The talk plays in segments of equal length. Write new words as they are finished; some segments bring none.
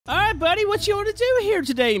right, buddy. What you want to do here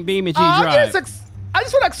today in BeamNG Drive? I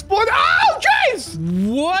just want to explore the... Oh, jeez!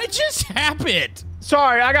 What just happened?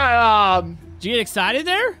 Sorry, I got, Did you get excited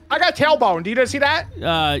there? I got tailbone. Do you see that?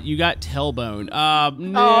 You got tailbone.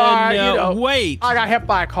 No, wait. I got hit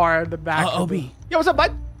by a car in the back. Obi. Yo, what's up,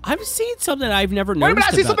 bud? I'm seeing something I've never noticed. Wait a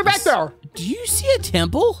minute, I see something back there. Do you see a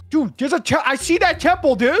temple? Dude, there's I see that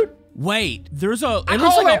temple, dude. Wait, there's a. It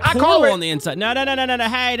looks like a portal on the inside. No. Hey, no.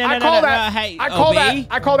 Hey, I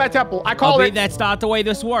call that temple. I call it. That's not the way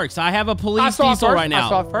this works. I have a police diesel right now. I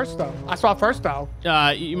saw it first, though.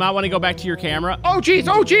 You might want to go back to your camera. Oh, jeez.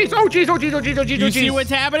 You see what's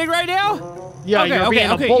happening right now? Yeah, you're being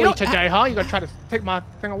a bully today, huh? You gonna try to take my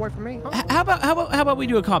thing away from me? Huh? How about we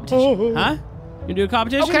do a competition? Huh? You do a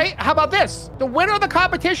competition? Okay, how about this? The winner of the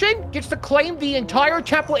competition gets to claim the entire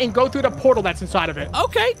temple and go through the portal that's inside of it.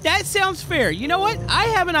 Okay, that sounds fair. You know what? I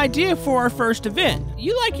have an idea for our first event.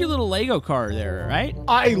 You like your little Lego car there, right?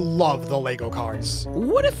 I love the Lego cars.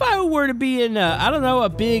 What if I were to be in, I don't know, a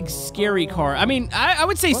big, scary car? I mean, I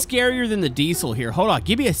would say scarier than the diesel here. Hold on,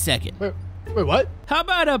 give me a second. Wait, what? How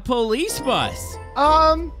about a police bus?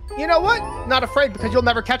 You know what? Not afraid because you'll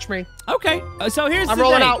never catch me. Okay, so here's the thing.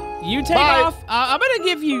 I'm rolling out. You take off. I'm gonna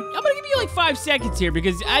give you like 5 seconds here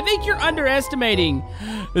because I think you're underestimating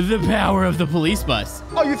the power of the police bus.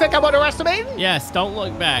 Oh, you think I'm underestimating? Yes, don't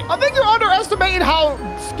look back. I think you're underestimating how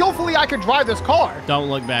skillfully I can drive this car. Don't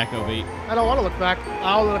look back, Obi. I don't want to look back.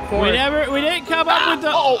 I'll look forward. We didn't come up with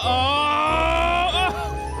the.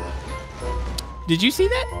 Did you see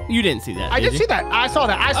that? You didn't see that. I did see that. I saw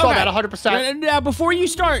that. I saw that 100%. Now, before you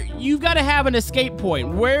start, you've got to have an escape point.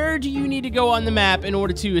 Where do you need to go on the map in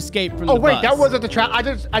order to escape from the bus? Oh, wait, that wasn't the trap. I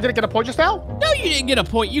didn't get a point just now? No, you didn't get a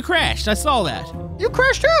point. You crashed. I saw that. You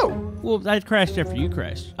crashed too. Well, I crashed after you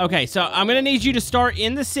crashed. Okay, so I'm going to need you to start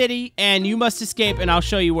in the city, and you must escape, and I'll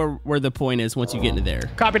show you where the point is once you get into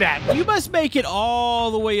there. Copy that. You must make it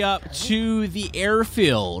all the way up to the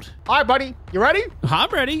airfield. All right, buddy. You ready? I'm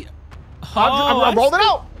ready. I'm rolling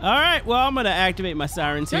out. All right, well, I'm going to activate my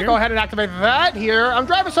sirens here. Go ahead and activate that here. I'm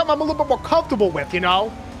driving something I'm a little bit more comfortable with, you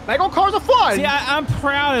know? Lego cars are fun. See, I'm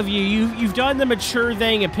proud of you. You've done the mature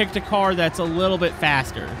thing and picked a car that's a little bit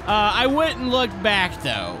faster. I wouldn't look back,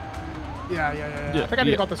 though. Yeah. I think I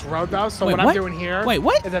need to go up this road, though, so what I'm doing here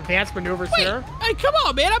is advanced maneuvers here. Hey, come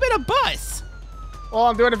on, man. I'm in a bus. Well,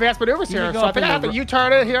 I'm doing advanced maneuvers here, so I think I have to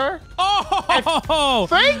U-turn it here. Oh!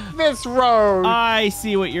 Think this road. I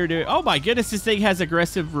see what you're doing. Oh, my goodness. This thing has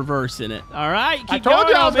aggressive reverse in it. All right, keep going, I told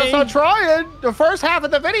you I was going to start trying. The first half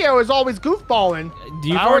of the video is always goofballing.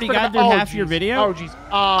 You've already got through half your video? Oh, jeez.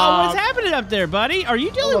 What's happening up there, buddy? Are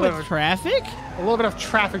you dealing with traffic? A little bit of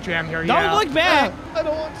traffic jam here, Don't look back. I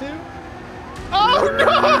don't want to. Oh, no!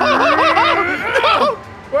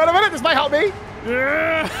 No! Wait a minute. This might help me.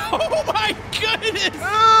 Oh my goodness!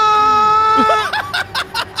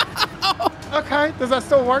 Okay, does that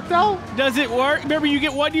still work though? Does it work? Remember, you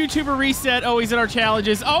get one YouTuber reset always in our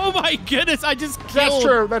challenges. Oh my goodness, I just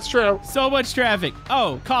killed. That's true. So much traffic.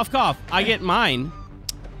 Oh, cough, cough. I get mine.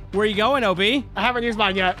 Where are you going, OB? I haven't used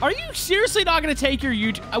mine yet. Are you seriously not going to take your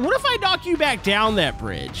YouTube? What if I knock you back down that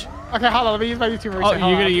bridge? Okay, hold on. Let me use my YouTube reset. Oh,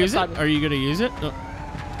 you're going to use it? Are you going to use it? No.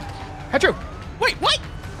 Andrew. Wait, what?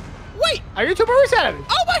 Wait! Our YouTuber reset it.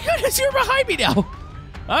 Oh my goodness, you're behind me now.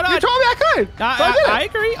 You told me I could.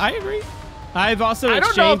 I agree. I've also I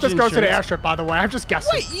don't know if this goes to the airstrip, by the way. I'm just guessing.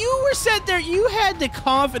 Wait, you were sitting there. You had the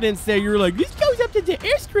confidence there. You were like, this goes up to the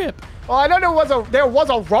airstrip. Well, I know there was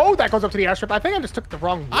a road that goes up to the airstrip. I think I just took the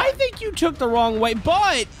wrong way. I think you took the wrong way,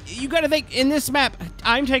 but you got to think, in this map,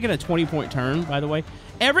 I'm taking a 20-point turn, by the way.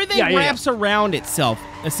 Everything wraps around itself,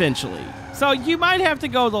 essentially. So you might have to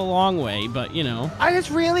go the long way, but, you know. I just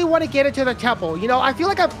really want to get into the temple. You know, I feel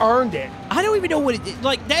like I've earned it. I don't even know what it is.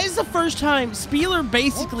 Like, that is the first time Spieler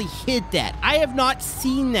basically hit that. I have not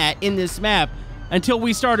seen that in this map until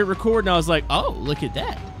we started recording. I was like, oh, look at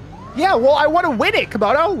that. Yeah, well, I want to win it,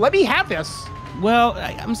 Camodo. Let me have this. Well,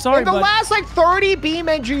 I'm sorry, in the last, like, 30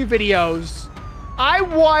 BeamNG videos, I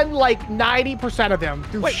won, like, 90% of them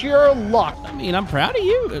through sheer luck. I mean, I'm proud of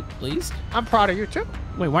you, at least. I'm proud of you, too.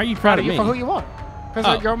 Wait, why are you proud of me? For who you are.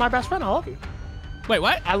 Because you're my best friend. I love you. Wait,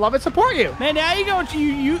 what? I love and support you. Man, now you go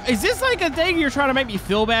is this like a thing you're trying to make me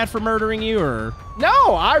feel bad for murdering you, or?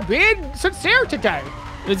 No, I'm being sincere today.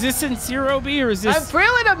 Is this sincere, OB, or is this? I'm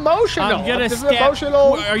feeling emotional. I'm gonna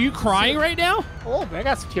emotional. Are you crying right now? Oh, I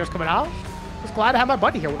got some tears coming out. Just glad to have my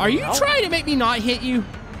buddy here with me. Are you trying to make me not hit you?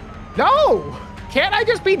 No. Can't I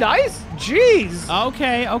just be nice? Jeez.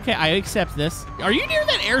 Okay, I accept this. Are you near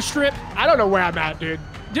that airstrip? I don't know where I'm at, dude.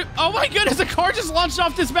 Dude, oh my goodness, a car just launched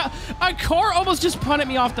off this mountain. A car almost just punted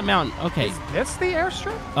me off the mountain. Okay. Is this the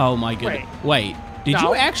airstrip? Oh my goodness. Wait. Did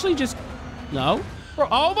you actually just... No? Bro,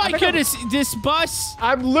 oh my goodness, this bus.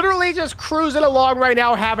 I'm literally just cruising along right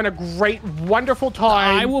now, having a great, wonderful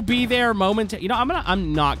time. I will be there momentarily. You know,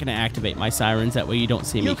 I'm not gonna activate my sirens. That way you don't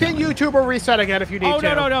see me. You can YouTube or reset again if you need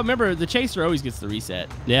to. Oh, no. Remember, the chaser always gets the reset.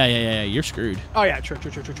 Yeah. You're screwed. Oh, yeah. True.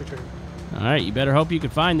 All right, you better hope you can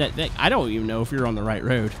find that thing. I don't even know if you're on the right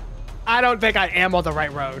road. I don't think I am on the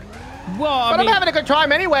right road. Well, but I'm having a good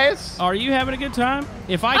time anyways. Are you having a good time?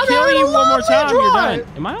 If I kill you one more time, you're done.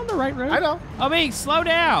 Am I on the right road? I know. I mean, slow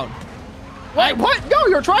down. Wait, what? No,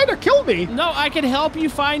 you're trying to kill me. No, I can help you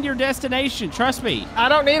find your destination. Trust me. I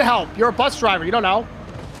don't need help. You're a bus driver. You don't know.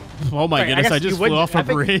 Oh my goodness, I just flew off a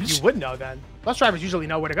bridge. You would know then. Bus drivers usually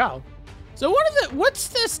know where to go. So what's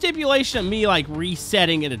the stipulation of me like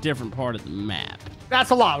resetting at a different part of the map? That's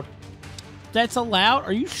allowed. That's allowed?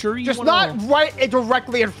 Are you sure you just not right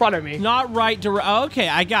directly in front of me? Not right direct. Okay,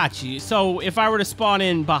 I got you. So if I were to spawn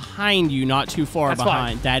in behind you, not too far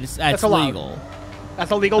behind, that's legal.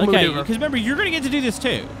 That's a legal maneuver. Because remember, you're gonna get to do this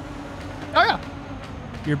too. Oh yeah.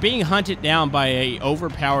 You're being hunted down by a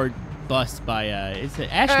overpowered bus by it's an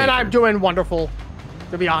Ashmaker. And I'm doing wonderful.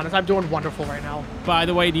 To be honest, I'm doing wonderful right now. By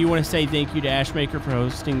the way, do you want to say thank you to Ashmaker for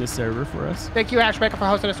hosting the server for us? Thank you, Ashmaker, for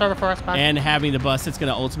hosting the server for us, man. And having the bus that's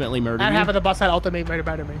going to ultimately murder you. And having the bus that ultimately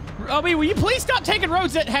murder me. I mean, will you please stop taking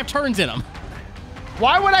roads that have turns in them?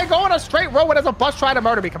 Why would I go on a straight road when there's a bus trying to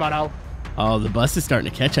murder me, Camodo? Oh, the bus is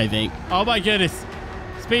starting to catch, I think. Oh my goodness.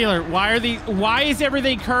 Spieler, why is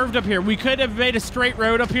everything curved up here? We could have made a straight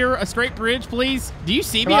road up here, a straight bridge, please. Do you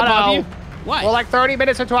see me above you? What? We're like 30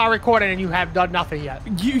 minutes into our recording and you have done nothing yet.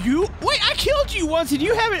 Wait, I killed you once and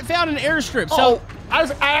you haven't found an airstrip. So oh,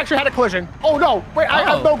 I actually had a collision. Oh no, wait,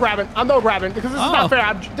 I'm no grabbing. I'm no grabbing because this is not fair.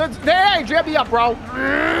 Hey, jam me up, bro.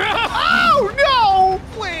 Oh no,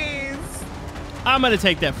 please. I'm gonna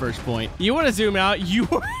take that first point. You want to zoom out? You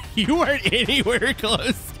weren't anywhere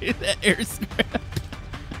close to that airstrip.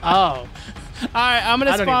 Oh. All right, I'm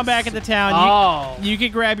going to spawn back at the town. You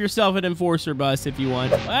can grab yourself an enforcer bus if you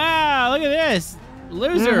want. Wow, look at this.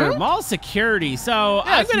 Loser, mall security. So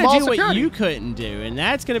I'm going to do what you couldn't do, and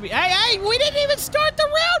that's going to be... Hey, we didn't even start the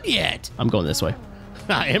round yet. I'm going this way.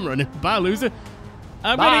 I am running. Bye, loser.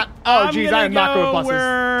 I'm going to not good with buses.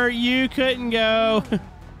 Where you couldn't go.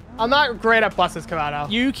 I'm not great at buses,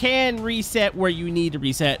 Camodo. You can reset where you need to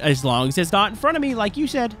reset as long as it's not in front of me, like you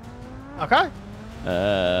said. Okay.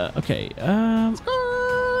 Okay.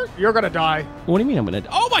 You're gonna die. What do you mean I'm gonna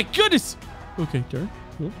die? Oh my goodness! Okay, turn.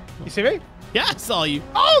 You see me? Yeah, I saw you.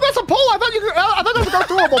 Oh, that's a pole. I thought that was a go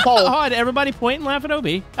throughable pole. Oh, and everybody point and laugh at OB.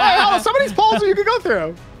 Hey, some of these poles you can go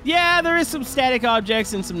through. Yeah, there is some static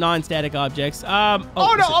objects and some non-static objects. Oh no,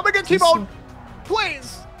 I'm gonna get T-boned.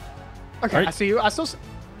 Please. Okay, I see you. I still.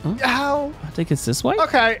 Ow. I think it's this way.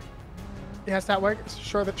 Okay. Yeah, it's that way.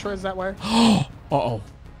 Sure it's that way. Uh-oh.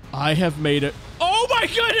 I have made it. Oh my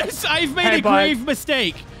goodness! I've made a grave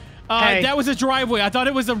mistake. That was a driveway. I thought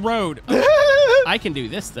it was a road. I can do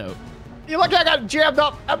this though. You look like I got jammed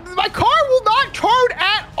up. My car will not turn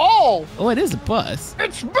at all. Oh, it is a bus.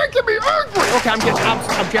 It's making me angry. Okay, I'm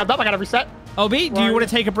jammed up. I gotta reset. OB, do you want to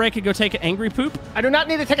take a break and go take an angry poop? I do not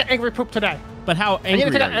need to take an angry poop today. But how angry? I need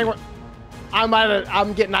to take an angry.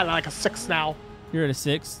 I'm getting at like a 6 now. You're at a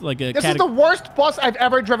 6, like a. This is the worst bus I've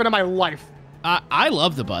ever driven in my life. I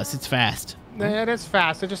love the bus. It's fast. It is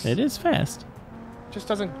fast. It is fast. Just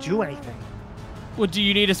doesn't do anything. Well, do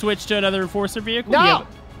you need to switch to another enforcer vehicle? No.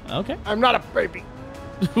 Okay. I'm not a baby.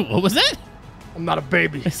 What was that? I'm not a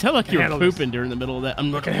baby. It sounded like you were pooping during the middle of that.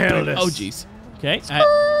 I'm not gonna handle this. Oh, jeez. Okay.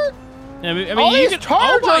 I mean, all these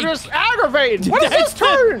turns are just aggravating. What is this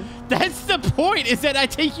turn? That's the point, is that I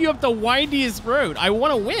take you up the windiest road. I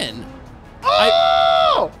want to win.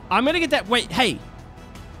 Oh! I'm going to get that. Wait, hey.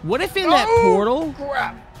 What if in that portal?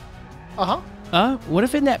 Crap. What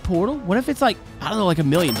if in that portal? What if it's like, I don't know, like $1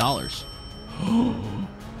 million?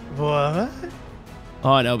 What?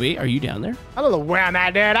 Oh, and OB, are you down there? I don't know where I'm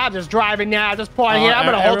at, dude. I'm just driving now at this point here. I'm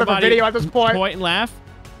going to hold up a video at this point. Point and laugh.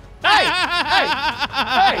 Hey,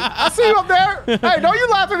 I see you up there. Hey, don't you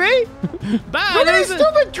laugh at me. Bye. Look at these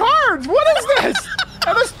stupid turns. What is this?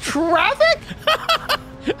 Are this traffic?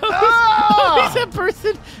 He's a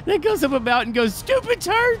person that goes up about and goes, stupid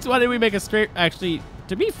turns. Why didn't we make a straight? Actually,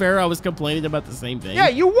 to be fair, I was complaining about the same thing. Yeah,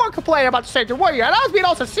 you were complaining about the same thing, weren't you? And I was being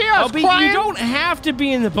all sincere. I was crying. You don't have to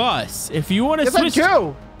be in the bus. If you want to switch. Yes, I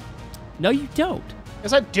do. No, you don't.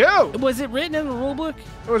 Yes, I do. Was it written in the rule book?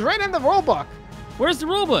 It was written in the rule book. Where's the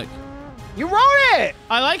rule book? You wrote it.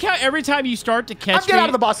 I like how every time you start to catch I'm getting out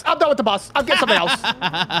of the bus. I'm done with the bus. I'm getting something else.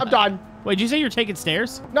 I'm done. Wait, did you say you're taking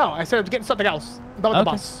stairs? No, I said I'm getting something else. I'm done with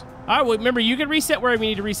the bus. All right, well, remember, you can reset wherever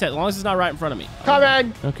you need to reset, as long as it's not right in front of me. Come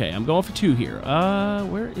in. Okay, I'm going for 2 here.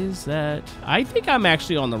 Where is that? I think I'm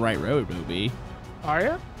actually on the right road, Booby. Are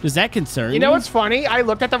you? Does that concern you? You know what's funny? I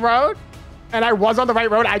looked at the road, and I was on the right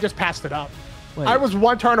road. I just passed it up. Wait. I was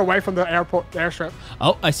 1 turn away from the airstrip.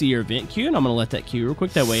 Oh, I see your event queue, and I'm going to let that queue real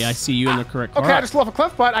quick. That way I see you in the correct car. Okay, I just flew off a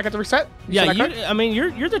cliff, but I got to reset. I mean,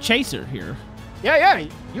 you're the chaser here. Yeah.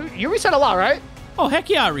 You reset a lot, right? Oh, heck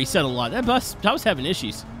yeah, I reset a lot. That bus, I was having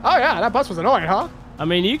issues. Oh, yeah, that bus was annoying, huh? I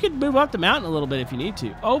mean, you could move up the mountain a little bit if you need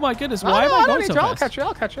to. Oh, my goodness. Why am I going so fast?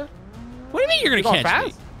 I'll catch you. What do you mean you're going to catch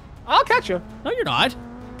me? I'll catch you. No, you're not.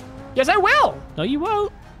 Yes, I will. No, you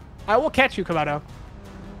won't. I will catch you, Camodo.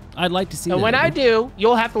 I'd like to see that. And when I do,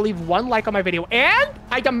 you'll have to leave 1 like on my video. And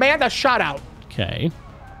I demand a shout-out. Okay.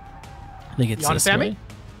 I think it's you understand me?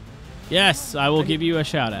 Yes, I will give you a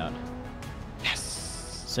shout-out.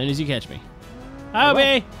 Yes. As soon as you catch me. Hi,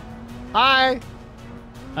 Obi. Hi.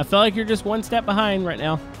 I feel like you're just 1 step behind right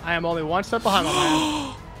now. I am only 1 step behind, my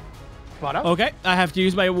man. Come on. Okay, I have to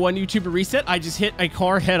use my 1 YouTuber reset. I just hit a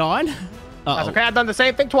car head-on. That's okay. I've done the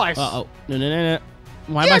same thing twice. Uh-oh. No.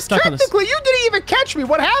 Why am I stuck on this? Technically, you didn't even catch me.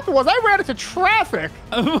 What happened was I ran into traffic.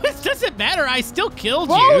 It doesn't matter. I still killed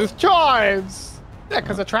you. Both times. Yeah,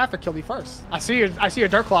 because the traffic killed me first. I see your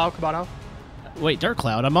dirt cloud, Camodo. Wait, dirt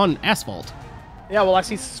cloud? I'm on asphalt. Yeah, well, I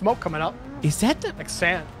see smoke coming up. Is that the... Like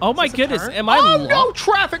sand. Oh, my goodness. Am I... Oh, no,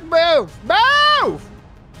 traffic, move. Move.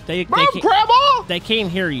 Move, Grandma. They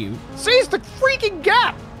can't hear you. Seize the freaking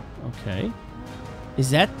gap. Okay. Is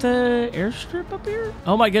that the airstrip up here?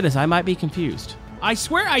 Oh, my goodness. I might be confused. I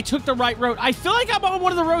swear I took the right road. I feel like I'm on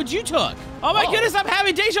one of the roads you took. Oh, my goodness. I'm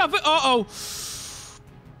having deja vu. Uh-oh.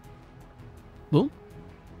 Boom.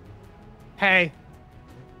 Hey.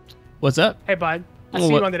 What's up? Hey, bud. I see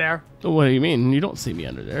you under there. What do you mean? You don't see me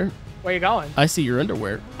under there. Where you going? I see your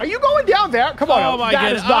underwear. Are you going down there? Come on. Oh, my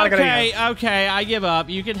goodness. Okay, I give up.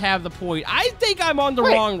 You can have the point. I think I'm on the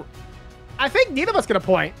wrong... I think neither of us get a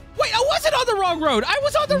point. Wait, I wasn't on the wrong road. I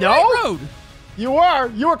was on the right road. You were.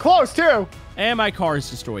 You were close, too. And my car is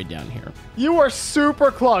destroyed down here. You were super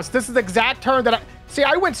close. This is the exact turn that I... See,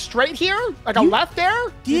 I went straight here, like a left there.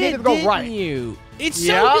 You needed to go right. It's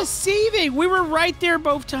so deceiving. We were right there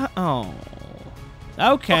both times. Oh.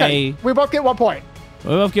 Okay. We both get 1 point. We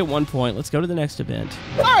both get 1 point. Let's go to the next event.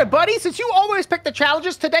 All right, buddy. Since you always pick the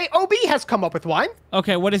challenges, today OB has come up with one.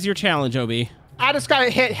 Okay, what is your challenge, OB? I just got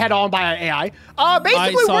hit head on by an AI.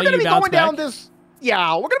 Basically, we're going to be going down this...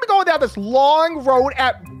 Yeah, we're going to be going down this long road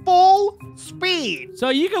at full speed. So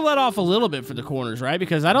you can let off a little bit for the corners, right?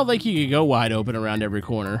 Because I don't think you can go wide open around every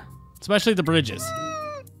corner, especially the bridges.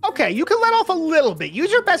 Okay, you can let off a little bit.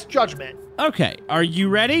 Use your best judgment. Okay, are you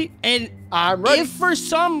ready? And I'm ready. If for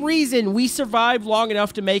some reason we survive long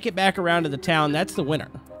enough to make it back around to the town, that's the winner.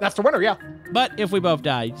 That's the winner, yeah. But if we both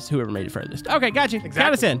die, it's whoever made it furthest. Okay, got you. Exactly.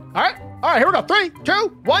 Count us in. All right, here we go. 3,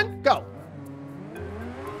 2, 1, go.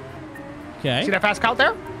 Okay. See that fast count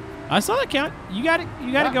there? I saw that count. You got it.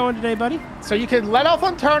 You got it going today, buddy. So you can let off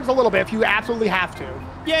on turns a little bit if you absolutely have to.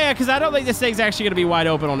 Yeah, because I don't think this thing's actually going to be wide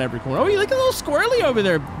open on every corner. Oh, you look a little squirrely over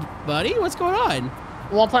there, buddy. What's going on?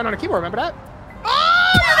 Well, I'm playing on a keyboard. Remember that?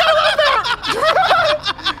 Oh, you got it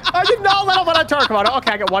there! I did not let off on that turn. Come on.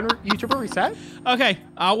 Okay, I got 1 YouTuber reset. Okay,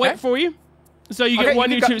 I'll wait for you. So you get 1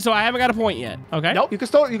 YouTuber. So I haven't got a point yet. Okay. Nope. You can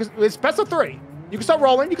still. It's best of 3. You can start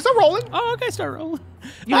rolling. Oh, okay, start rolling.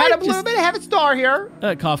 You had a little bit of have a star here.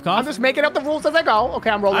 Cough. I'm just making up the rules as I go. Okay,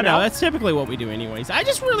 I'm rolling I know, that's typically what we do anyways. I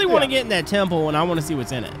just really want to get in that temple, and I want to see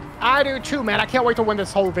what's in it. I do too, man. I can't wait to win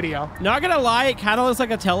this whole video. Not gonna lie, it kind of looks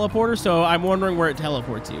like a teleporter, so I'm wondering where it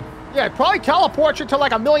teleports you. Yeah, it probably teleports you to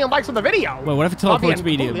like 1,000,000 likes on the video. Wait, what if it teleports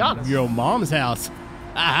me to your mom's house?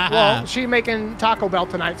 Well, she's making Taco Bell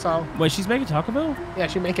tonight, so... Wait, she's making Taco Bell? Yeah,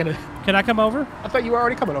 she's making it. Can I come over? I thought you were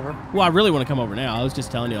already coming over. Well, I really want to come over now. I was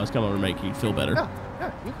just telling you I was coming over to make you feel better.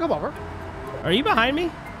 Yeah, you can come over. Are you behind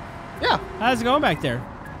me? Yeah. How's it going back there?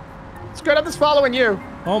 It's good. I'm just following you.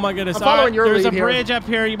 Oh, my goodness. I'm following your lead. There's a bridge up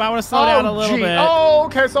here. You might want to slow down a little bit. Oh,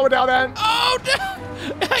 okay. Slow it down then. Oh,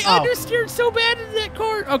 no. I understeered so bad in that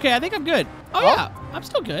car. Okay, I think I'm good. Oh, yeah. I'm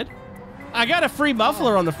still good. I got a free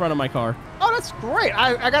muffler on the front of my car. Oh, that's great.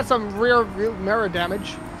 I got some rear mirror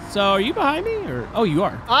damage. So are you behind me? Or oh, you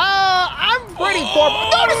are. I'm ready for...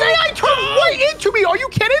 No, this AI turned right into me. Are you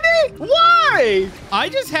kidding me? Why? I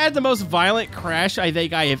just had the most violent crash I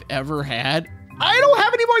think I have ever had. I don't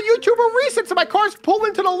have any more YouTuber resets, and my car's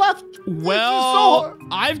pulling to the left. Well,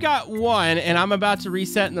 I've got 1, and I'm about to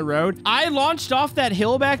reset in the road. I launched off that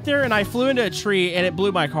hill back there, and I flew into a tree, and it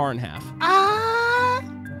blew my car in half.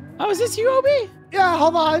 Oh, is this you, Obi? Yeah,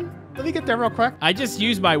 hold on. Let me get there real quick. I just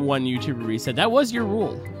used my 1 YouTuber reset. That was your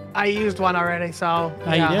rule. I used one already, so.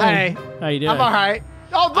 How you doing? Hey. How you doing? I'm all right.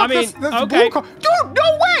 Oh, look, this okay. blue car. Dude,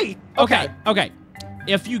 no way. Okay.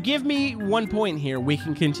 If you give me 1 point here, we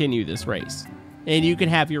can continue this race. And you can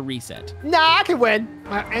have your reset. Nah, I can win.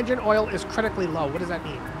 My engine oil is critically low. What does that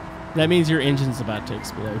mean? That means your engine's about to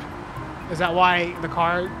explode. Is that why the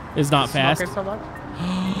car is not fast? So much?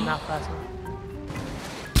 Not fast enough.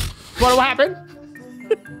 What happened?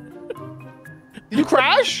 Did you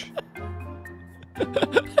crash?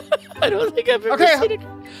 I don't think I've ever seen it.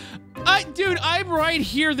 Dude, I'm right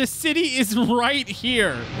here. The city is right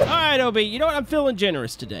here. All right, OB, you know what? I'm feeling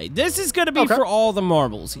generous today. This is going to be for all the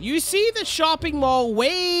marbles. You see the shopping mall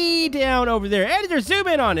way down over there. Editor, zoom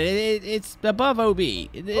in on it. It's above OB.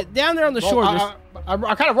 Down there on the shore. I'm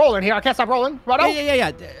kind of rolling here. I can't stop rolling. Right?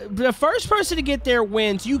 Yeah. The first person to get there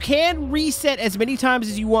wins. You can reset as many times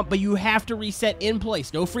as you want, but you have to reset in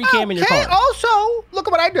place. No free cam in your car. Also, look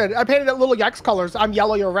at what I did. I painted it little yikes colors. I'm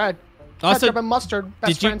yellow, you're red. Also, ketchup and mustard.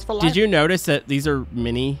 Best friends for life. Did you notice that these are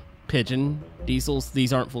mini pigeon diesels?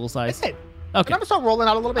 These aren't full size. Okay. I'm gonna start rolling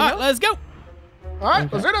out a little bit. All right, let's go. All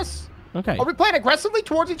right, let's do this. Okay. Are we playing aggressively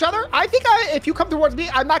towards each other? I think if you come towards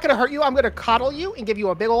me, I'm not gonna hurt you. I'm gonna coddle you and give you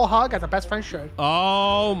a big old hug as a best friend should.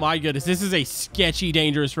 Oh my goodness, this is a sketchy,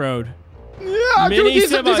 dangerous road. Yeah, dude,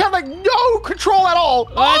 these have like no control at all.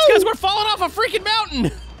 That's because we're falling off a freaking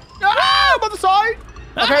mountain. I'm on the side.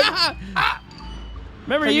 Okay.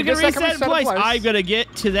 Remember, you can reset in place. I'm going to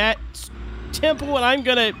get to that temple, and I'm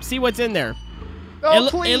going to see what's in there. Oh,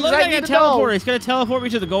 please, it looks like a teleporter. It's going to teleport me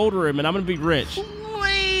to the gold room, and I'm going to be rich.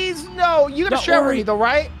 Please, no. You're going to share with me, though,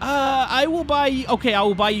 right? I will buy you. Okay, I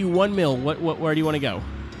will buy you 1 mil. Where do you want to go?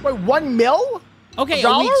 Wait, 1 mil? Okay,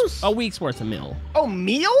 a week's worth of mil. Oh,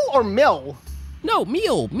 meal or mill? No,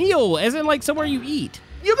 meal. Meal, as in like somewhere you eat.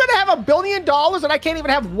 You're going to have $1 billion and I can't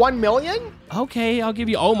even have 1 million? Okay, I'll give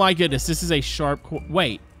you... Oh, my goodness. This is a sharp...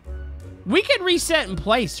 Wait. We can reset in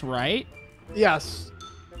place, right? Yes.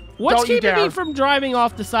 What's keeping me from driving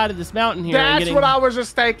off the side of this mountain here? That's what I was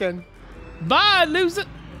just thinking. Bye, loser.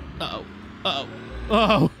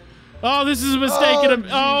 Oh, this is a mistake.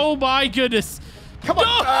 Oh, my goodness. Come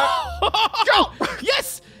on. Go.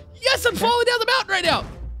 Yes. I'm falling down the mountain right now.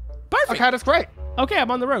 Perfect. Okay, that's great. Okay,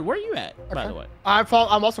 I'm on the road. Where are you at, by the way? I'm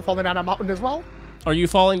also falling down a mountain as well. Are you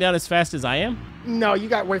falling down as fast as I am? No, you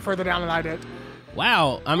got way further down than I did.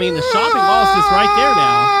 Wow. I mean, the shopping mall is just right there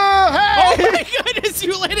now. Hey! Oh, my goodness.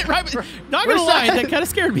 You landed right. Not going to lie, that kind of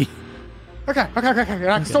scared me. Okay. I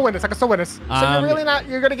can still win this. So you're really not,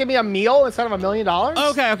 you're going to give me a meal instead of $1 million?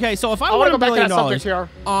 Okay. So if I want $1 billion,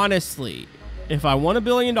 honestly, if I won $1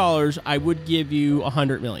 billion, I would give you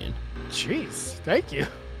 100 million. Jeez. Thank you.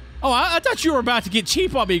 Oh, I thought you were about to get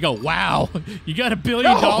cheap on me and go, wow, you got $1 billion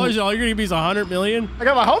and all you're going to give me is 100 million? I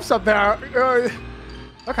got my hopes up there.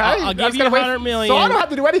 Okay. I'll give you 100 million. So I don't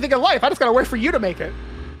have to do anything in life. I just got to wait for you to make it.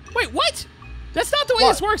 Wait, what? That's not the way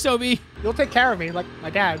this works, Obi. You'll take care of me like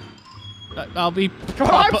my dad. I'll be...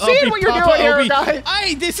 Come on, I'm seeing what you're doing here, guy.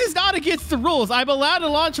 Hey, this is not against the rules. I'm allowed to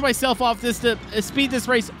launch myself off this to speed this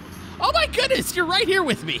race. Oh, my goodness. You're right here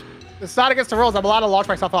with me. It's not against the rules. I'm allowed to launch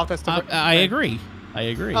myself off this. I agree.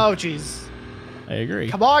 Oh, jeez. I agree.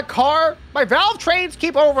 Come on, car. My valve trains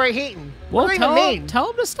keep overheating. Well, tell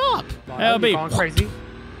them to stop. That'll be going crazy.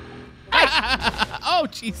 Oh,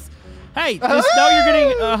 jeez. Hey, just know you're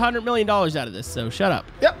getting $100 million out of this, so shut up.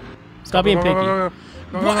 Yep. Stop being picky. How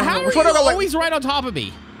are you always right on top of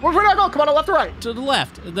me? Where do I go? Come on, left or right? To the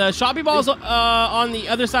left. The shopping mall is on the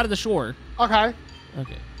other side of the shore. Okay.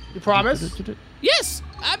 You promise? Yes.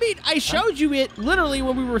 I mean, I showed you it literally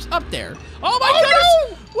when we were up there. Oh, my goodness.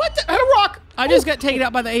 No! What the? I hit a rock. I just got taken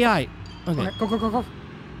out by the AI. Okay. Go.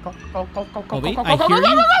 Obi, I hear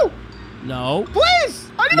you. Go. No.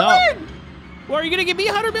 Please. I need to win. Well, are you going to give me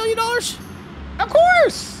 $100 million? Of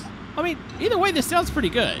course. I mean, either way, this sounds pretty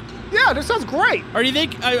good. Yeah, this sounds great. Or do you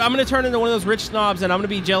think I'm going to turn into one of those rich snobs and I'm going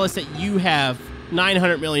to be jealous that you have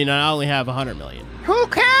 900 million and I only have 100 million? Who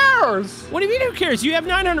cares? What do you mean who cares? You have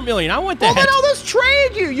 900 million. I want that. Well, then I'll just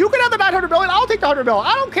trade you. You can have the 900 million. I'll take the 100 million.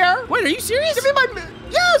 I don't care. Wait, are you serious? Give me my...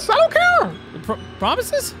 Yes, I don't care.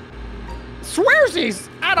 Promises? Swearsies.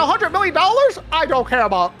 At $100 million, I don't care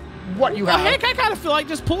about what you have. Heck, I kind of feel like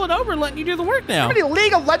just pulling over and letting you do the work now. How many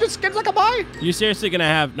League of Legends skins I can buy? You're seriously going to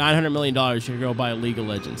have $900 million to go buy League of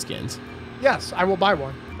Legends skins? Yes, I will buy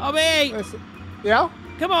one. Oh, man. Yeah?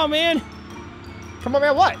 Come on, man. Come on,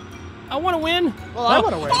 man, what? I want to win. Well, I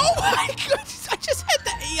want to win. Oh, my goodness. I just had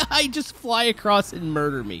the AI just fly across and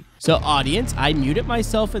murder me. So, audience, I muted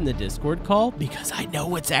myself in the Discord call because I know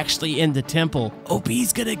what's actually in the temple.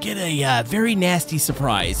 OB's going to get a very nasty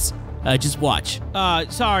surprise. Just watch.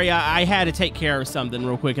 Sorry, I had to take care of something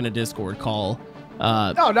real quick in a Discord call.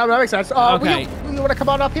 No, that makes sense. Okay. You want to come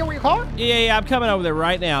on up here with your car? Yeah, I'm coming over there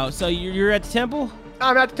right now. So you're at the temple?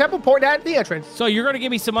 I'm at the temple, pointing at the entrance. So you're going to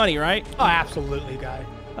give me some money, right? Oh, absolutely, guy.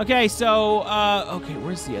 Okay, so, okay,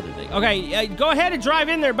 where's the other thing? Okay, go ahead and drive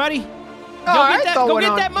in there, buddy. Go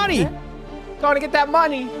get that money. Going to get that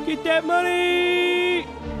money. Get that money.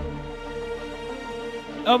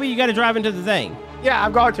 Obi, you got to drive into the thing. Yeah,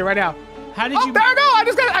 I'm going to right now. How did you? There I go.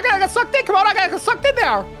 I got sucked in. Come on, I got sucked in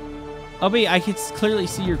there. Obi, I can clearly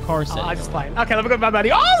see your car set. Oh, I just playing. Okay, let me go get my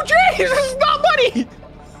money. Oh, jeez, this is not money.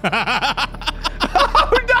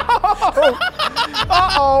 Oh, no.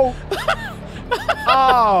 Uh-oh.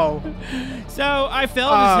 Oh. So I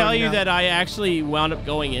failed to tell you that I actually wound up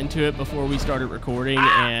going into it before we started recording,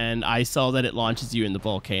 and I saw that it launches you in the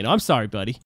volcano. I'm sorry, buddy.